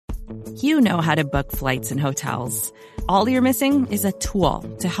You know how to book flights and hotels. All you're missing is a tool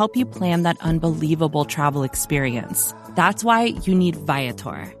to help you plan that unbelievable travel experience. That's why you need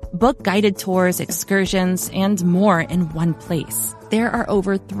Viator. Book guided tours, excursions, and more in one place. There are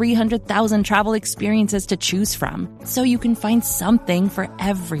over 300,000 travel experiences to choose from, so you can find something for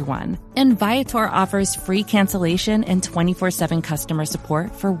everyone. And Viator offers free cancellation and 24/7 customer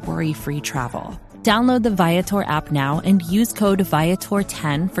support for worry-free travel. Download the Viator app now and use code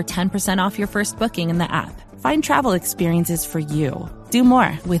Viator10 for 10% off your first booking in the app. Find travel experiences for you. Do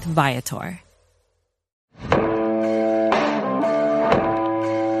more with Viator.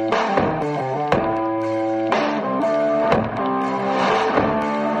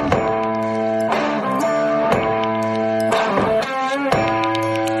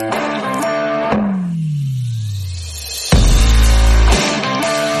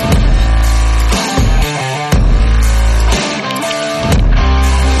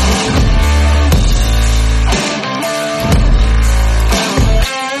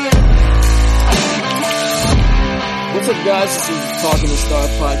 Guys, this is Talkin the Star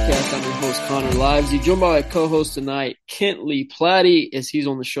podcast. I'm your host, Connor Livesey, joined by my co-host tonight, Kent Lee Platty, as he's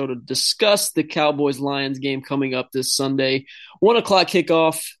on the show to discuss the Cowboys-Lions game coming up this Sunday. 1 o'clock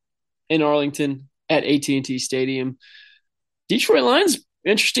kickoff in Arlington at AT&T Stadium. Detroit Lions,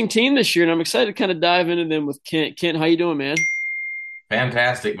 interesting team this year, and I'm excited to kind of dive into them with Kent. Kent, how you doing, man?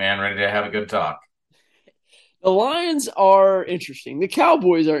 Fantastic, man. Ready to have a good talk. The Lions are interesting. The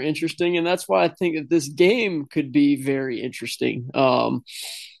Cowboys are interesting, and that's why I think that this game could be very interesting.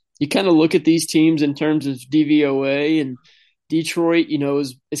 You kind of look at these teams in terms of DVOA, and Detroit,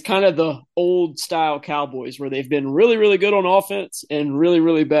 is kind of the old-style Cowboys where they've been really, really good on offense and really,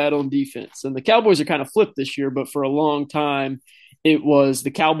 really bad on defense. And the Cowboys are kind of flipped this year, but for a long time, it was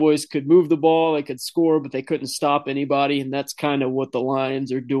the Cowboys could move the ball, they could score, but they couldn't stop anybody, and that's kind of what the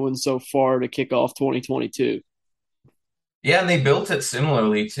Lions are doing so far to kick off 2022. Yeah, and they built it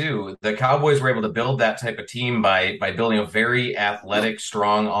similarly, too. The Cowboys were able to build that type of team by building a very athletic,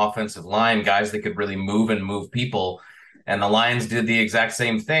 strong offensive line, guys that could really move people. And the Lions did the exact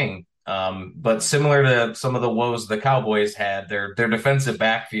same thing. But similar to some of the woes the Cowboys had, their defensive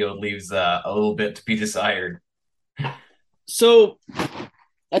backfield leaves a little bit to be desired. So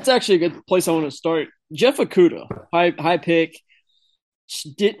that's actually a good place I want to start. Jeff Okudah, high pick.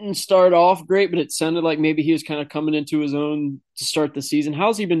 Didn't start off great, but it sounded like maybe he was kind of coming into his own to start the season.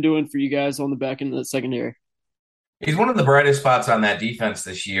 How's he been doing for you guys on the back end of the secondary? He's one of the brightest spots on that defense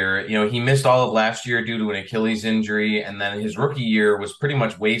this year. He missed all of last year due to an Achilles injury, and then his rookie year was pretty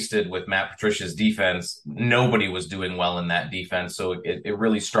much wasted with Matt Patricia's defense. Nobody was doing well in that defense, so it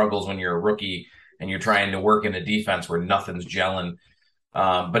really struggles when you're a rookie and you're trying to work in a defense where nothing's gelling.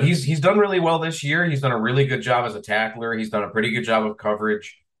 But he's done really well this year. He's done a really good job as a tackler. He's done a pretty good job of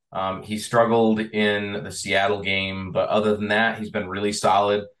coverage. He struggled in the Seattle game, but other than that, he's been really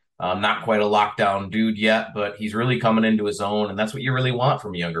solid. Not quite a lockdown dude yet, but he's really coming into his own, and that's what you really want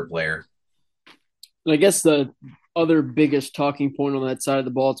from a younger player. And I guess the other biggest talking point on that side of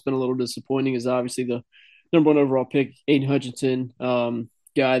the ball, it's been a little disappointing, is obviously the number 1 overall pick, Aiden Hutchinson,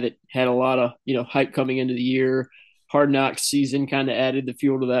 guy that had a lot of hype coming into the year. Hard Knocks season kind of added the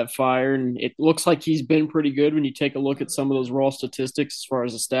fuel to that fire, and it looks like he's been pretty good when you take a look at some of those raw statistics as far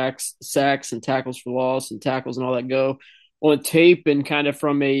as the sacks and tackles for loss and tackles and all that go on tape, and kind of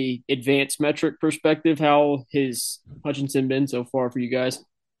from a advanced metric perspective. How has Hutchinson been so far for you guys?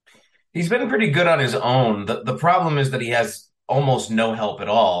 He's been pretty good on his own. The problem is that he has almost no help at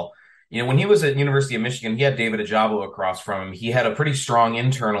all. When he was at University of Michigan, he had David Ojabo across from him. He had a pretty strong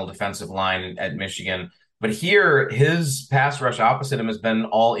internal defensive line at Michigan. But here, his pass rush opposite him has been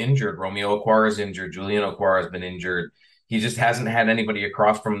all injured. Romeo Okwara is injured. Julian Okwara has been injured. He just hasn't had anybody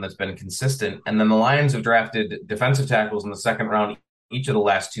across from him that's been consistent. And then the Lions have drafted defensive tackles in the second round each of the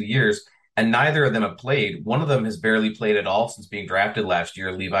last 2 years, and neither of them have played. One of them has barely played at all since being drafted last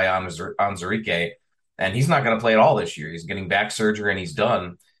year, Levi Onwuzurike, and he's not going to play at all this year. He's getting back surgery, and he's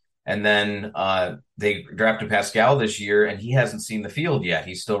done. And then they drafted Pascal this year, and he hasn't seen the field yet.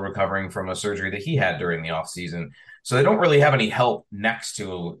 He's still recovering from a surgery that he had during the offseason. So they don't really have any help next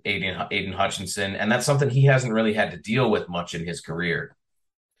to Aiden Hutchinson, and that's something he hasn't really had to deal with much in his career.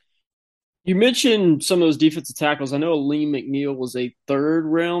 You mentioned some of those defensive tackles. I know Lee McNeil was a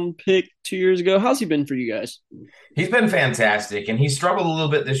 3rd-round pick 2 years ago. How's he been for you guys? He's been fantastic, and he struggled a little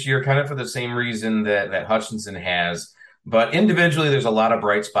bit this year, kind of for the same reason that Hutchinson has. But individually, there's a lot of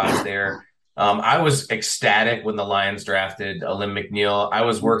bright spots there. I was ecstatic when the Lions drafted Lim McNeil. I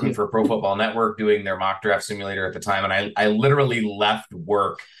was working for Pro Football Network doing their mock draft simulator at the time, and I literally left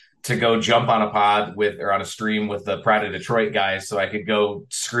work to go jump on a pod with or on a stream with the Pride of Detroit guys so I could go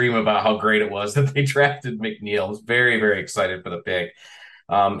scream about how great it was that they drafted McNeil. I was very, very excited for the pick.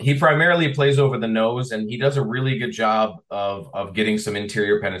 He primarily plays over the nose, and he does a really good job of getting some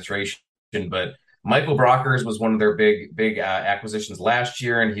interior penetration. But Michael Brockers was one of their big acquisitions last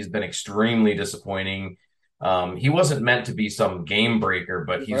year, and he's been extremely disappointing. He wasn't meant to be some game breaker,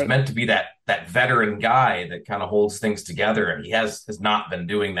 but he's meant to be that veteran guy that kind of holds things together, and he has not been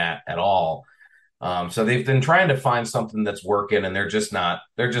doing that at all. So they've been trying to find something that's working, and they're just not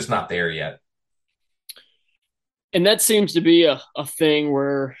there yet. And that seems to be a thing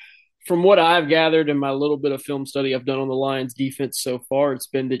where, from what I've gathered in my little bit of film study I've done on the Lions defense so far, it's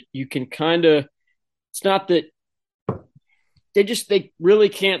been that you can kind of, it's not that they really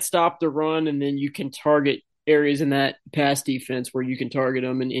can't stop the run, and then you can target areas in that pass defense where you can target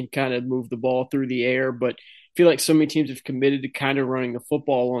them and kind of move the ball through the air. But I feel like so many teams have committed to kind of running the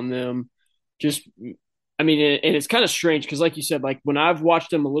football on them. Just, I mean, and it's kind of strange because, like you said, like when I've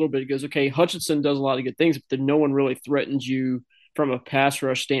watched him a little bit, it goes, okay, Hutchinson does a lot of good things, but then no one really threatens you from a pass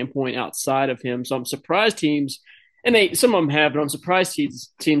rush standpoint outside of him. So I'm surprised teams, and some of them have, but I'm surprised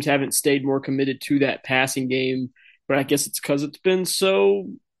teams haven't stayed more committed to that passing game. But I guess it's because it's been so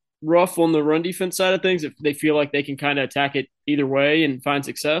rough on the run defense side of things. If they feel like they can kind of attack it either way and find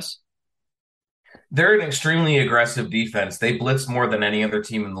success. They're an extremely aggressive defense. They blitz more than any other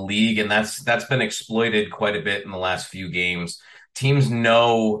team in the league, and that's been exploited quite a bit in the last few games. Teams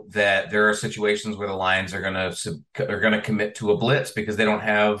know that there are situations where the Lions are going to commit to a blitz because they don't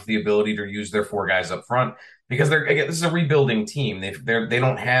have the ability to use their four guys up front because this is a rebuilding team. They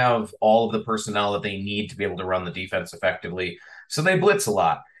don't have all of the personnel that they need to be able to run the defense effectively, so they blitz a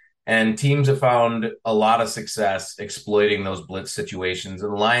lot. And teams have found a lot of success exploiting those blitz situations.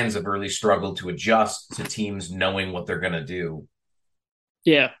 And the Lions have really struggled to adjust to teams knowing what they're going to do.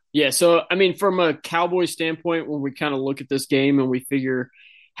 Yeah. Yeah. So, I mean, from a Cowboys standpoint, when we kind of look at this game and we figure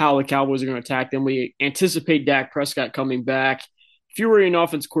how the Cowboys are going to attack them, we anticipate Dak Prescott coming back. If you were an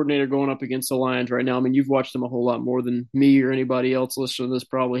offense coordinator going up against the Lions right now, I mean, you've watched them a whole lot more than me or anybody else listening to this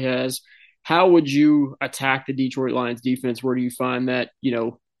probably has. How would you attack the Detroit Lions defense? Where do you find that,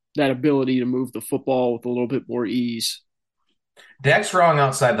 that ability to move the football with a little bit more ease? Dak's strong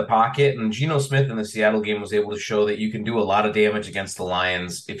outside the pocket, and Geno Smith in the Seattle game was able to show that you can do a lot of damage against the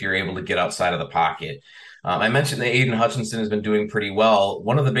Lions if you're able to get outside of the pocket. I mentioned that Aiden Hutchinson has been doing pretty well.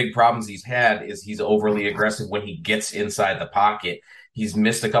 One of the big problems he's had is he's overly aggressive when he gets inside the pocket. He's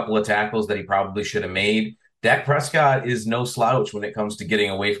missed a couple of tackles that he probably should have made. Dak Prescott is no slouch when it comes to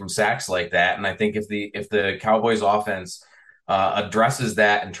getting away from sacks like that. And I think if the Cowboys offense addresses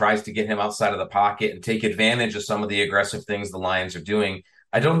that and tries to get him outside of the pocket and take advantage of some of the aggressive things the Lions are doing,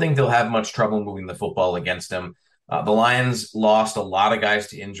 I don't think they'll have much trouble moving the football against him. The Lions lost a lot of guys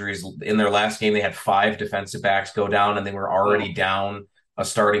to injuries. In their last game, they had 5 defensive backs go down, and they were already down a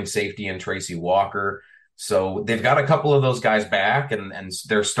starting safety in Tracy Walker. So they've got a couple of those guys back, and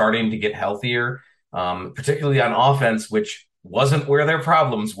they're starting to get healthier, particularly on offense, which wasn't where their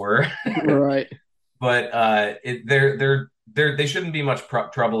problems were. Right. But they shouldn't be much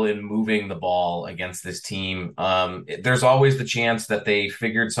trouble in moving the ball against this team. There's always the chance that they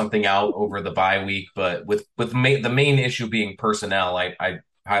figured something out over the bye week, but with the main issue being personnel, I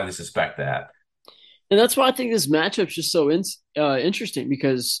highly suspect that. And that's why I think this matchup's just so interesting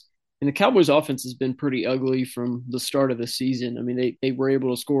because the Cowboys offense has been pretty ugly from the start of the season. I mean, they were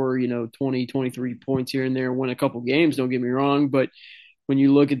able to score, 20, 23 points here and there, win a couple games, don't get me wrong, but when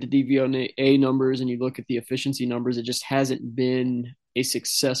you look at the DVOA numbers and you look at the efficiency numbers, it just hasn't been a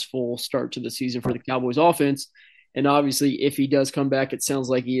successful start to the season for the Cowboys offense. And obviously, if he does come back, it sounds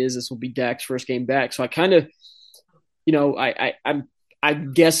like he is. This will be Dak's first game back. So I kind of,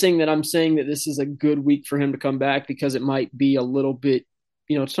 I'm guessing that I'm saying that this is a good week for him to come back because it might be a little bit,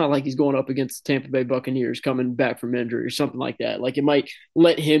 it's not like he's going up against the Tampa Bay Buccaneers coming back from injury or something like that. Like it might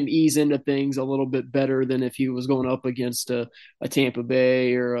let him ease into things a little bit better than if he was going up against a Tampa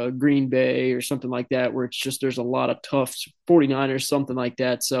Bay or a Green Bay or something like that, where it's just there's a lot of tough 49ers, something like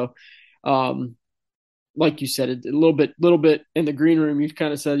that. So, like you said, a little bit in the green room, you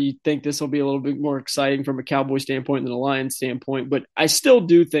kind of said you think this will be a little bit more exciting from a Cowboy standpoint than a Lions standpoint. But I still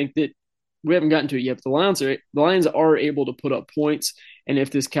do think that we haven't gotten to it yet, but the Lions are able to put up points. And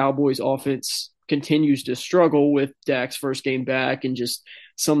if this Cowboys offense continues to struggle with Dak's first game back and just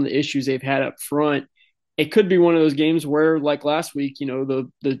some of the issues they've had up front, it could be one of those games where, like last week,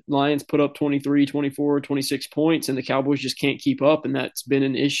 the Lions put up 23, 24, 26 points and the Cowboys just can't keep up. And that's been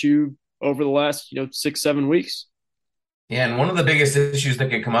an issue over the last, 6-7 weeks. Yeah, and one of the biggest issues that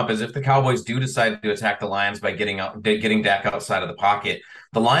could come up is if the Cowboys do decide to attack the Lions by getting Dak outside of the pocket.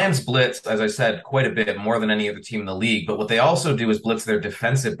 The Lions blitz, as I said, quite a bit more than any other team in the league. But what they also do is blitz their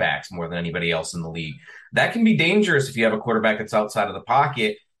defensive backs more than anybody else in the league. That can be dangerous if you have a quarterback that's outside of the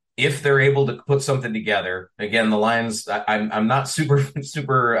pocket. If they're able to put something together, again, the Lions, I'm not super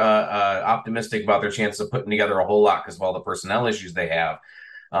optimistic about their chance of putting together a whole lot because of all the personnel issues they have.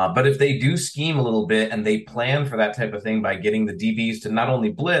 But if they do scheme a little bit and they plan for that type of thing by getting the DBs to not only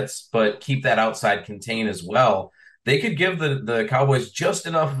blitz, but keep that outside contain as well, they could give the Cowboys just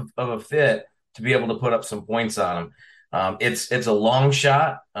enough of a fit to be able to put up some points on them. It's a long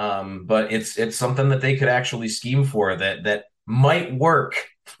shot, but it's something that they could actually scheme for that might work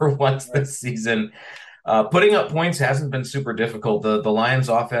for once this season. Putting up points hasn't been super difficult. The Lions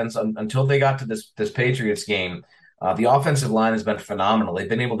offense, until they got to this Patriots game, the offensive line has been phenomenal. They've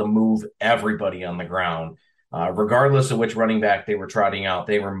been able to move everybody on the ground. Regardless of which running back they were trotting out,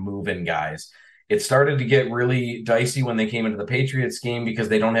 they were moving guys. It started to get really dicey when they came into the Patriots game because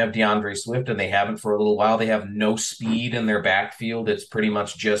they don't have DeAndre Swift, and they haven't for a little while. They have no speed in their backfield. It's pretty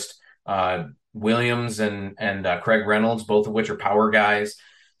much just Williams and Craig Reynolds, both of which are power guys.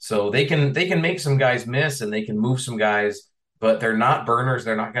 So they can make some guys miss and they can move some guys, but they're not burners.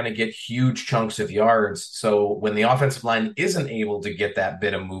 They're not going to get huge chunks of yards. So when the offensive line isn't able to get that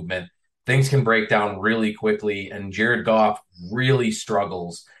bit of movement, things can break down really quickly. And Jared Goff really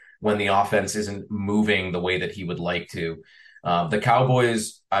struggles when the offense isn't moving the way that he would like to. The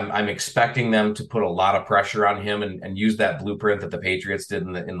Cowboys, I'm expecting them to put a lot of pressure on him and use that blueprint that the Patriots did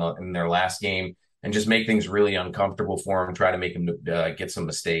in their last game and just make things really uncomfortable for him, try to make him get some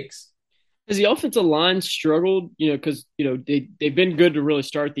mistakes. Has the offensive line struggled? Because they've been good to really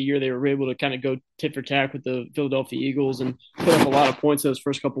start the year. They were able to kind of go tit for tat with the Philadelphia Eagles and put up a lot of points those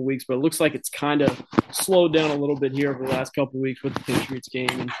first couple of weeks. But it looks like it's kind of slowed down a little bit here over the last couple of weeks with the Patriots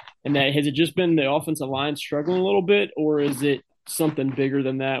game. And that has it just been the offensive line struggling a little bit, or is it something bigger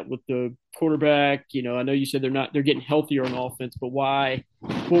than that with the quarterback? I know you said they're getting healthier on offense, but why?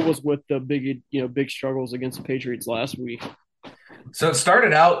 What was with the big struggles against the Patriots last week? So it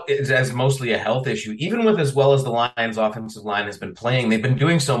started out as mostly a health issue. Even with as well as the Lions' offensive line has been playing, they've been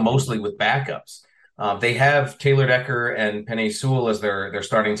doing so mostly with backups. They have Taylor Decker and Penei Sewell as their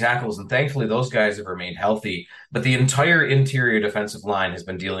starting tackles, and thankfully those guys have remained healthy. But the entire interior defensive line has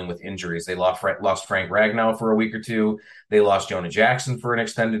been dealing with injuries. They lost Frank Ragnow for a week or two. They lost Jonah Jackson for an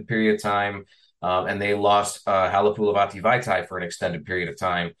extended period of time, and they lost Halapoulivaati Vaitai for an extended period of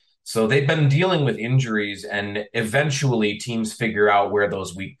time. So they've been dealing with injuries, and eventually teams figure out where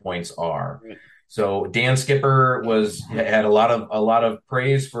those weak points are. Right. So Dan Skipper had a lot of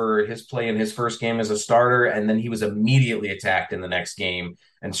praise for his play in his first game as a starter, and then he was immediately attacked in the next game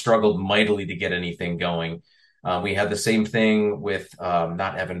and struggled mightily to get anything going. We had the same thing with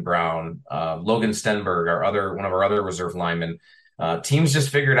not Evan Brown, Logan Stenberg, one of our other reserve linemen. Teams just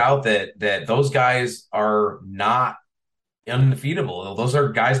figured out that those guys are not undefeatable. Those are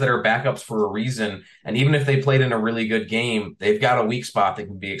guys that are backups for a reason. And even if they played in a really good game, they've got a weak spot that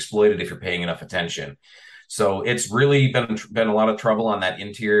can be exploited if you're paying enough attention. So it's really been a lot of trouble on that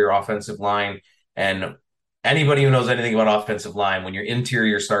interior offensive line. And anybody who knows anything about offensive line, when your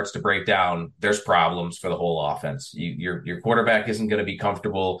interior starts to break down, there's problems for the whole offense. Your quarterback isn't going to be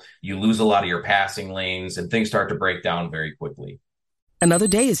comfortable. You lose a lot of your passing lanes and things start to break down very quickly. Another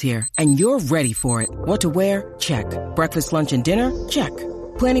day is here, and you're ready for it. What to wear? Check. Breakfast, lunch, and dinner? Check.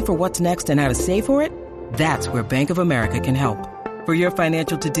 Planning for what's next and how to save for it? That's where Bank of America can help. For your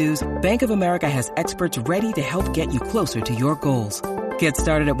financial to-dos, Bank of America has experts ready to help get you closer to your goals. Get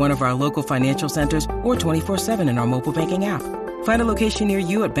started at one of our local financial centers or 24/7 in our mobile banking app. Find a location near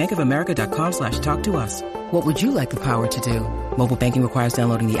you at bankofamerica.com/talktous. What would you like the power to do? Mobile banking requires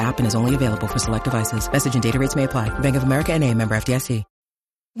downloading the app and is only available for select devices. Message and data rates may apply. Bank of America N.A., member FDIC.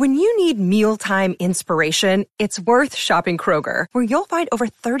 When you need mealtime inspiration, it's worth shopping Kroger, where you'll find over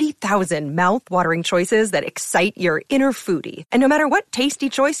 30,000 mouth-watering choices that excite your inner foodie. And no matter what tasty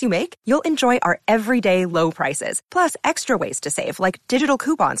choice you make, you'll enjoy our everyday low prices, plus extra ways to save, like digital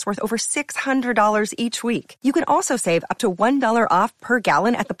coupons worth over $600 each week. You can also save up to $1 off per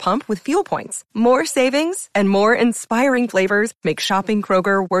gallon at the pump with fuel points. More savings and more inspiring flavors make shopping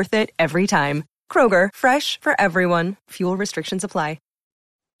Kroger worth it every time. Kroger, fresh for everyone. Fuel restrictions apply.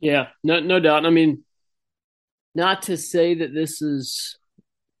 Yeah, no doubt. I mean, not to say that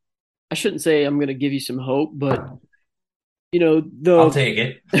I shouldn't say I'm going to give you some hope, but, I'll take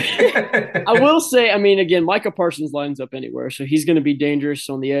it. I will say, I mean, again, Micah Parsons lines up anywhere. So he's going to be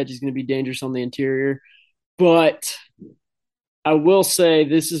dangerous on the edge. He's going to be dangerous on the interior. But I will say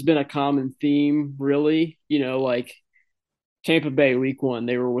this has been a common theme, really. Tampa Bay week one,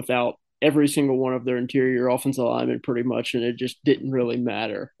 they were without every single one of their interior offensive linemen pretty much, and it just didn't really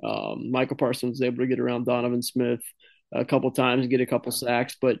matter. Michael Parsons was able to get around Donovan Smith a couple times, get a couple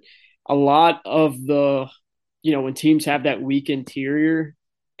sacks, but a lot of when teams have that weak interior,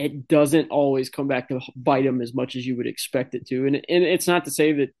 it doesn't always come back to bite them as much as you would expect it to. And it's not to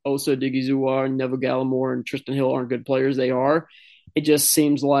say that Osa Odighizuwa, Neville Gallimore, and Tristan Hill aren't good players. They are. It just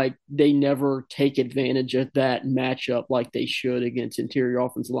seems like they never take advantage of that matchup like they should against interior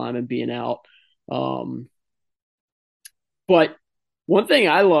offensive linemen being out. But one thing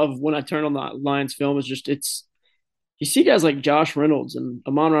I love when I turn on the Lions film is just you see guys like Josh Reynolds and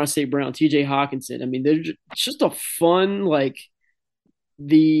Amon-Ra St. Brown, TJ Hawkinson. I mean, it's just a fun, like,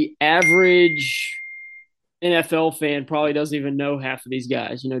 the average NFL fan probably doesn't even know half of these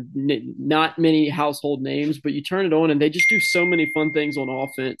guys. Not many household names, but you turn it on and they just do so many fun things on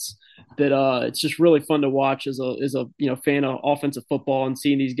offense that it's just really fun to watch as a fan of offensive football and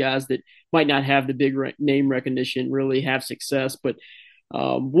seeing these guys that might not have the big name recognition really have success. But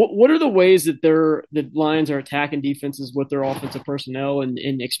what are the ways that the Lions are attacking defenses with their offensive personnel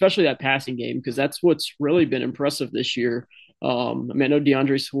and especially that passing game? Because that's what's really been impressive this year. I know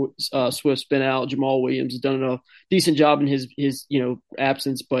DeAndre Swift's been out. Jamal Williams has done a decent job in his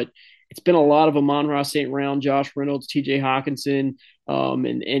absence, but it's been a lot of Amon-Ra St. Brown, Josh Reynolds, TJ Hawkinson,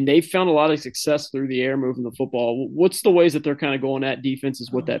 and they've found a lot of success through the air moving the football. What's the ways that they're kind of going at defenses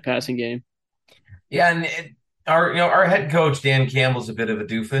with that passing game? Yeah, and our head coach Dan Campbell's a bit of a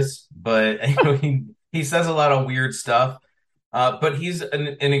doofus, but he says a lot of weird stuff. But he's an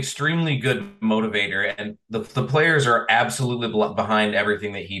extremely good motivator, and the players are absolutely behind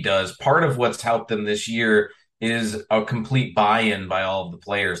everything that he does. Part of what's helped them this year is a complete buy-in by all of the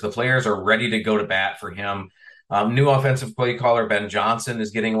players. The players are ready to go to bat for him. New offensive play caller Ben Johnson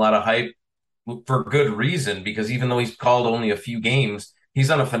is getting a lot of hype for good reason, because even though he's called only a few games, he's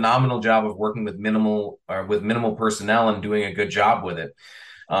done a phenomenal job of working with minimal personnel and doing a good job with it.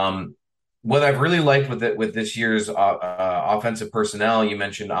 What I've really liked with this year's offensive personnel, you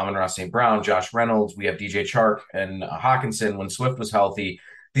mentioned Amon-Ra St. Brown, Josh Reynolds, we have DJ Chark and Hawkinson when Swift was healthy.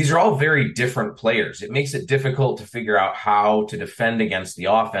 These are all very different players. It makes it difficult to figure out how to defend against the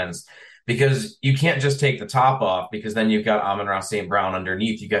offense because you can't just take the top off, because then you've got Amon-Ra St. Brown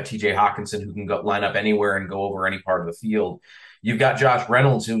underneath. You've got TJ Hawkinson who can line up anywhere and go over any part of the field. You've got Josh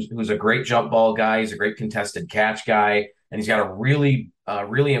Reynolds, who's a great jump ball guy. He's a great contested catch guy. And he's got a really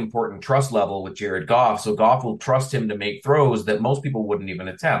important trust level with Jared Goff. So Goff will trust him to make throws that most people wouldn't even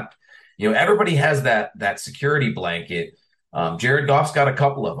attempt. Everybody has that security blanket. Jared Goff's got a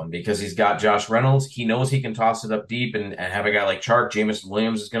couple of them because he's got Josh Reynolds. He knows he can toss it up deep and have a guy like Chark. Jameson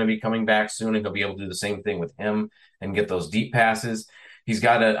Williams is going to be coming back soon, and he'll be able to do the same thing with him and get those deep passes. He's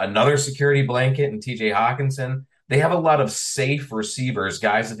got another security blanket in TJ Hawkinson. They have a lot of safe receivers,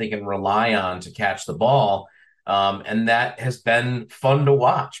 guys that they can rely on to catch the ball. And that has been fun to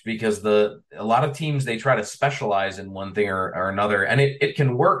watch because a lot of teams, they try to specialize in one thing or another, and it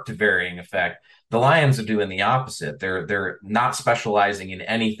can work to varying effect. The Lions are doing the opposite. They're not specializing in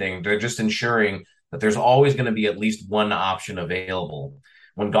anything. They're just ensuring that there's always going to be at least one option available.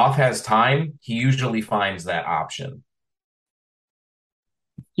 When Goff has time, he usually finds that option.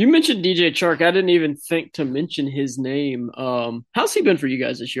 You mentioned DJ Chark. I didn't even think to mention his name. How's he been for you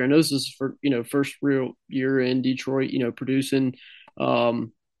guys this year? I know this is for first real year in Detroit, producing.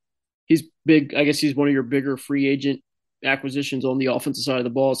 He's big. I guess he's one of your bigger free agent acquisitions on the offensive side of the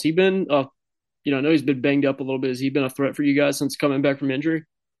ball. Has he been? I know he's been banged up a little bit. Has he been a threat for you guys since coming back from injury?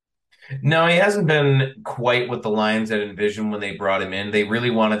 No, he hasn't been quite what the Lions had envisioned when they brought him in. They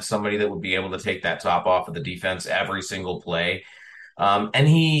really wanted somebody that would be able to take that top off of the defense every single play. And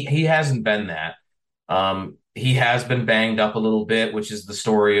he hasn't been that. He has been banged up a little bit, which is the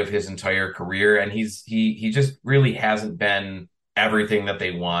story of his entire career. And he just really hasn't been everything that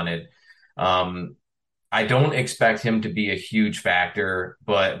they wanted. I don't expect him to be a huge factor,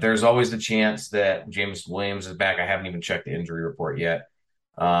 but there's always the chance that James Williams is back. I haven't even checked the injury report yet.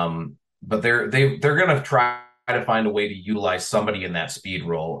 But they're going to try to find a way to utilize somebody in that speed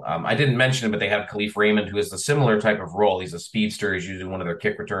role. I didn't mention him, but they have Khalif Raymond, who is a similar type of role. He's a speedster. He's usually one of their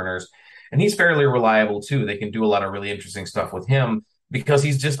kick returners, and he's fairly reliable too. They can do a lot of really interesting stuff with him because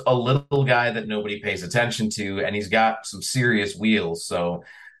he's just a little guy that nobody pays attention to, and he's got some serious wheels. So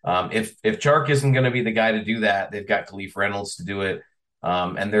if Chark isn't going to be the guy to do that, they've got Khalif Reynolds to do it.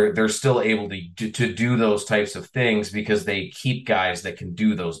 And they're still able to do those types of things because they keep guys that can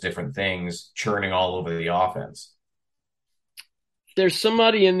do those different things churning all over the offense. There's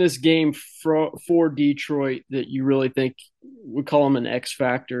somebody in this game for Detroit that you really think would call him an X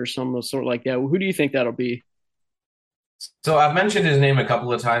factor or some sort like that. Who do you think that'll be? So I've mentioned his name a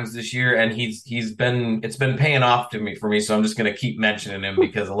couple of times this year, and it's been paying off to me for me. So I'm just going to keep mentioning him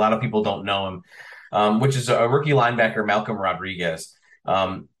because a lot of people don't know him, which is a rookie linebacker, Malcolm Rodriguez.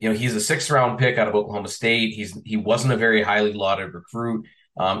 He's a sixth round pick out of Oklahoma State. He wasn't a very highly lauded recruit.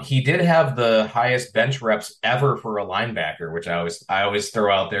 He did have the highest bench reps ever for a linebacker, which I always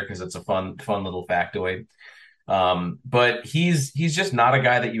throw out there because it's a fun little factoid. But he's just not a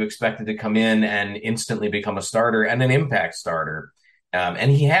guy that you expected to come in and instantly become a starter and an impact starter.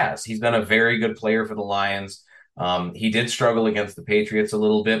 And he has. He's been a very good player for the Lions. He did struggle against the Patriots a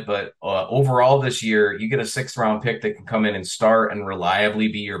little bit, but overall this year, you get a sixth round pick that can come in and start and reliably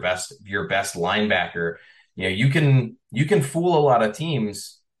be your best linebacker. You can fool a lot of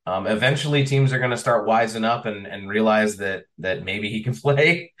teams. Eventually, teams are going to start wising up and realize that maybe he can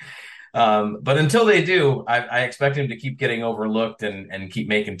play. But until they do, I expect him to keep getting overlooked and keep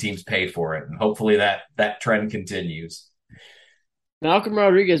making teams pay for it. And hopefully that trend continues. Malcolm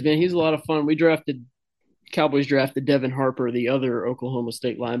Rodriguez, man, he's a lot of fun. Cowboys drafted Devin Harper, the other Oklahoma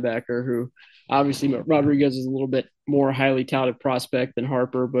State linebacker, who obviously Rodriguez is a little bit more highly touted prospect than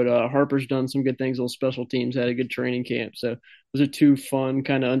Harper, but Harper's done some good things on special teams, had a good training camp. So those are two fun,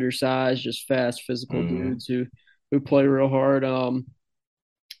 kind of undersized, just fast, physical dudes who play real hard. Let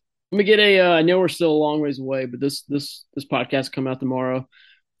me get I know we're still a long ways away, but this podcast come out tomorrow.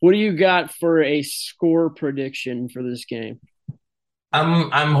 What do you got for a score prediction for this game?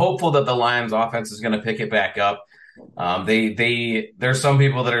 I'm hopeful that the Lions offense is going to pick it back up. There's some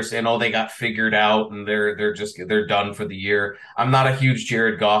people that are saying, oh, they got figured out and they're done for the year. I'm not a huge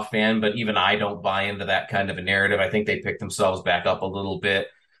Jared Goff fan, but even I don't buy into that kind of a narrative. I think they picked themselves back up a little bit,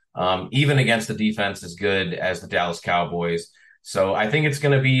 even against the defense as good as the Dallas Cowboys. So I think it's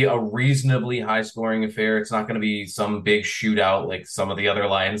going to be a reasonably high scoring affair. It's not going to be some big shootout like some of the other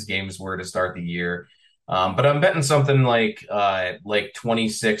Lions games were to start the year. But I'm betting something like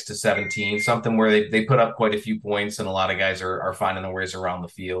 26-17, something where they put up quite a few points and a lot of guys are finding their ways around the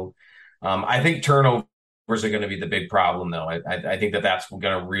field. I think turnovers are going to be the big problem, though. I think that's going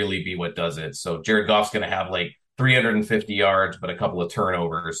to really be what does it. So Jared Goff's going to have like 350 yards, but a couple of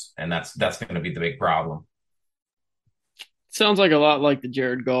turnovers, and that's going to be the big problem. Sounds like a lot like the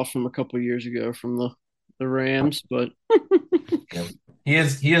Jared Goff from a couple of years ago from the Rams, but yeah. He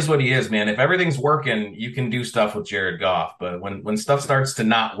is what he is, man. If everything's working, you can do stuff with Jared Goff, but when stuff starts to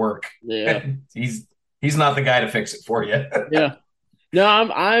not work, yeah, he's not the guy to fix it for you. Yeah. No,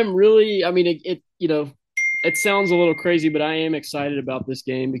 I'm really, I mean, it sounds a little crazy, but I am excited about this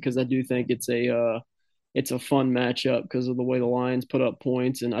game because I do think it's a fun matchup because of the way the Lions put up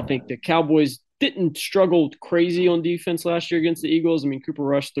points. And I think the Cowboys didn't struggle crazy on defense last year against the Eagles. I mean, Cooper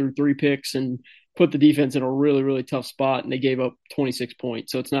Rush threw 3 picks and put the defense in a really, really tough spot, and they gave up 26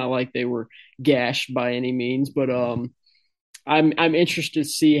 points. So it's not like they were gashed by any means, but I'm interested to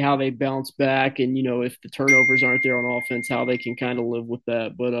see how they bounce back, and if the turnovers aren't there on offense, how they can kind of live with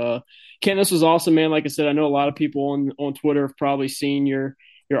that. But Ken, this was awesome, man. Like I said, I know a lot of people on Twitter have probably seen your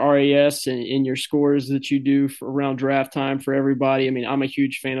RAS and your scores that you do around draft time for everybody. I mean, I'm a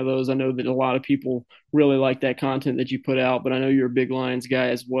huge fan of those. I know that a lot of people really like that content that you put out, but I know you're a big Lions guy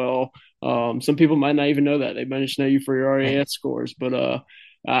as well. Some people might not even know that. They might just know you for your RAS scores, but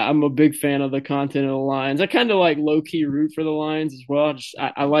I'm a big fan of the content of the Lions. I kind of like low key root for the Lions as well.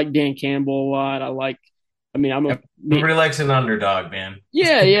 I like Dan Campbell a lot. Everybody likes an underdog, man.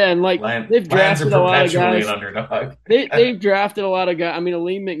 Yeah, and like they've drafted a lot of guys. An underdog. They've drafted a lot of guys. I mean,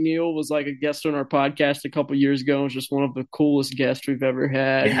 Aleem McNeil was like a guest on our podcast a couple years ago. And was just one of the coolest guests we've ever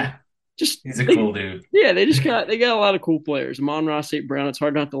had. Yeah, he's a cool dude. Yeah, they got a lot of cool players. Amon-Ra St. Brown. It's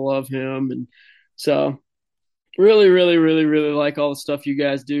hard not to love him, and so really, really, really, really like all the stuff you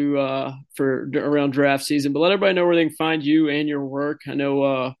guys do for around draft season. But let everybody know where they can find you and your work. I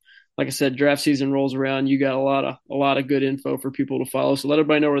know. Like I said, draft season rolls around. You got a lot of good info for people to follow. So let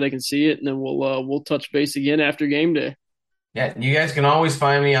everybody know where they can see it, and then we'll touch base again after game day. Yeah, you guys can always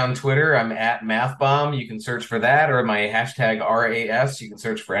find me on Twitter. I'm at MathBomb. You can search for that, or my hashtag RAS. You can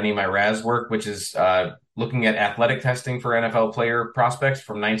search for any of my RAS work, which is looking at athletic testing for NFL player prospects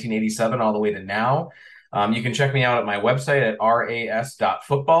from 1987 all the way to now. You can check me out at my website at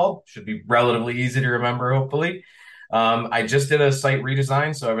ras.football. Should be relatively easy to remember, hopefully. I just did a site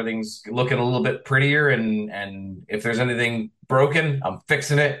redesign, so everything's looking a little bit prettier. And if there's anything broken, I'm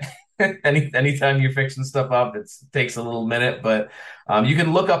fixing it. Anytime you're fixing stuff up, it takes a little minute. But you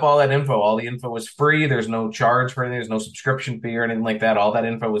can look up all that info. All the info is free. There's no charge for anything. There's no subscription fee or anything like that. All that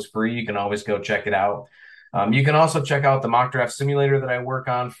info is free. You can always go check it out. You can also check out the mock draft simulator that I work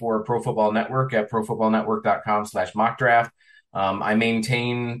on for Pro Football Network at profootballnetwork.com/mockdraft. I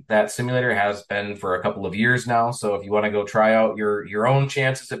maintain that simulator has been for a couple of years now. So if you want to go try out your own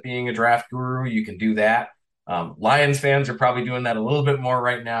chances at being a draft guru, you can do that. Lions fans are probably doing that a little bit more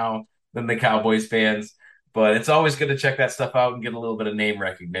right now than the Cowboys fans, but it's always good to check that stuff out and get a little bit of name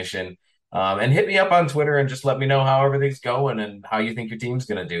recognition. And hit me up on Twitter and just let me know how everything's going and how you think your team's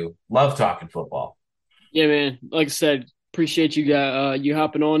going to do. Love talking football. Yeah, man. Like I said, appreciate you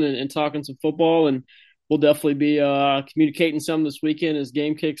hopping on and talking some football, and we'll definitely be communicating some this weekend as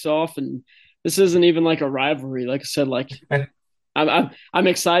game kicks off. And this isn't even like a rivalry. Like I said, like I'm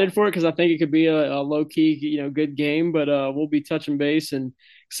excited for it because I think it could be a low key, good game. But we'll be touching base and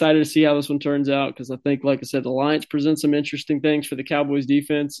excited to see how this one turns out because I think, like I said, the Lions present some interesting things for the Cowboys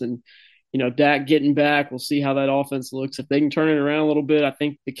defense, and Dak getting back. We'll see how that offense looks. If they can turn it around a little bit, I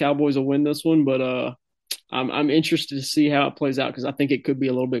think the Cowboys will win this one. But I'm interested to see how it plays out because I think it could be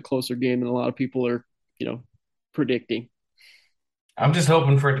a little bit closer game than a lot of people are, predicting. I'm just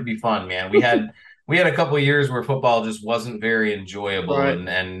hoping for it to be fun, man. We had a couple of years where football just wasn't very enjoyable, Right.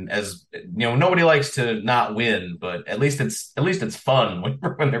 and as nobody likes to not win, but at least it's fun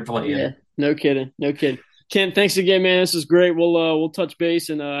when they're playing. Yeah, no kidding. Ken, thanks again, man. This is great. We'll touch base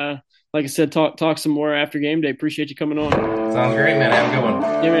and like I said, talk some more after game day. Appreciate you coming on. Sounds great, man. Have a good one.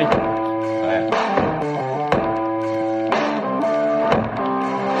 Yeah, man. Bye.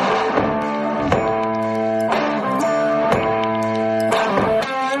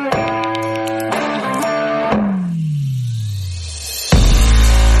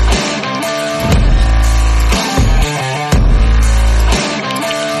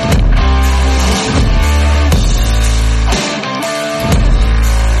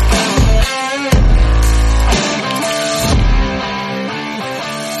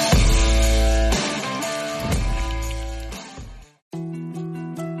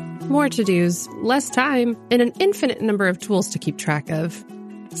 More to-dos, less time, and an infinite number of tools to keep track of.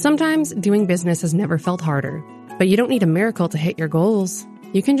 Sometimes doing business has never felt harder, but you don't need a miracle to hit your goals.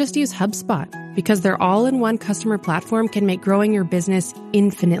 You can just use HubSpot because their all-in-one customer platform can make growing your business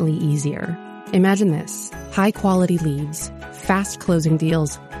infinitely easier. Imagine this: high-quality leads, fast closing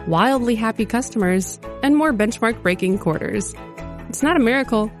deals, wildly happy customers, and more benchmark-breaking quarters. It's not a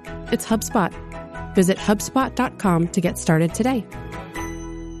miracle, it's HubSpot. Visit HubSpot.com to get started today.